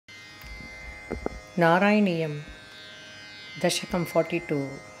Narayaneeyam-Dasakam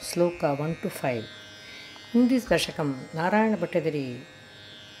 42-Sloka 1-5. In this Dasakam, Narayana Bhattadari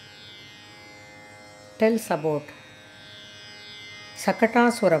tells about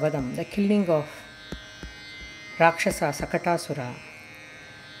Sakatasura Vadham, the killing of Rakshasa Sakatasura.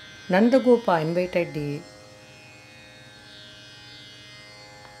 Nandagopa invited the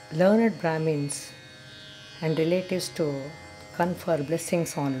learned Brahmins and relatives to confer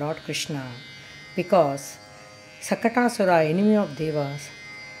blessings on Lord Krishna because Sakatasura, enemy of Devas,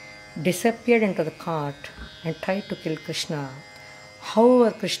 disappeared into the cart and tried to kill Krishna.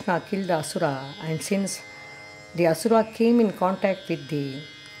 However, Krishna killed the Asura, and since the Asura came in contact with the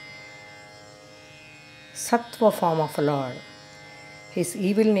sattva form of a Lord, his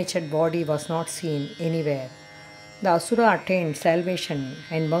evil-natured body was not seen anywhere. The Asura attained salvation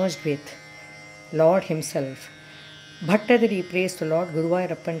and merged with Lord himself. Bhattadari prays to Lord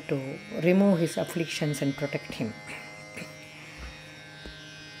Guruvayurappan to remove his afflictions and protect him.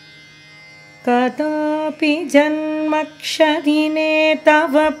 Kadapi janmarkshadine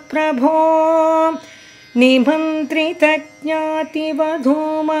tava prabhO nimantrita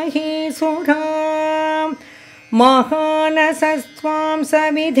vadhuu mahiisuraa mahaanasastvaaM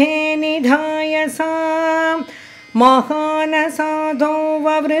savidhe nidhaaya mahaanasaadou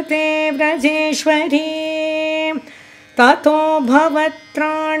vrajeshvarii tatO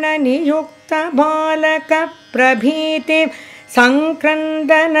bhavat-traaNa-niyukta-baalaka prabhiiti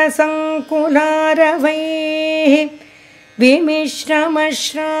sankrandana sankulaaravai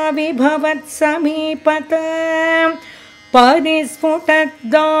vimishrama-shraavi bhavat-samiipata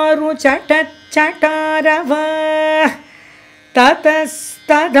parisphuTat-daaru chaTat-chchaTaarava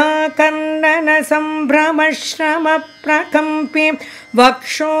tatastadaakarNana sambhrama shrama prakampi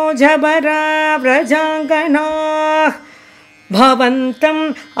vakshojabara vrajangana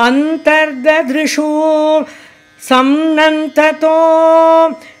bhavantam-antardadR samnantato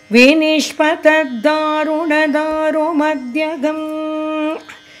viniShpatat-daaruNa daaru-madhyagam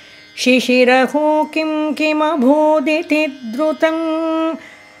shishiraho kim-kim-abhuditi drutam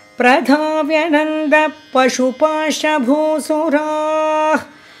pradhavyananda pashupashabhusurah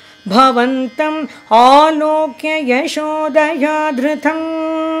bhavantam-alokya yashodayadhritam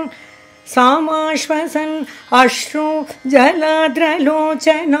samashvasan ashru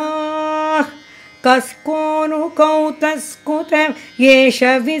jaladralochanah kaskonu kautaskuta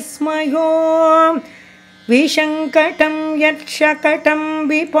yesha vismayo vishankatam yatshakatam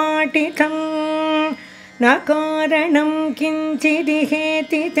vipatitam nakaranam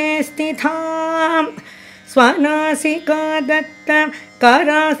kinchidiheti stitham svanasika datta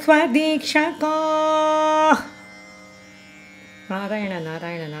karaswadikshaka. Narayana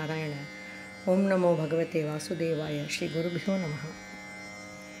Narayana Narayana. Om Namo Bhagavate Vasudevaya. Shri Gurubhyo Namaha.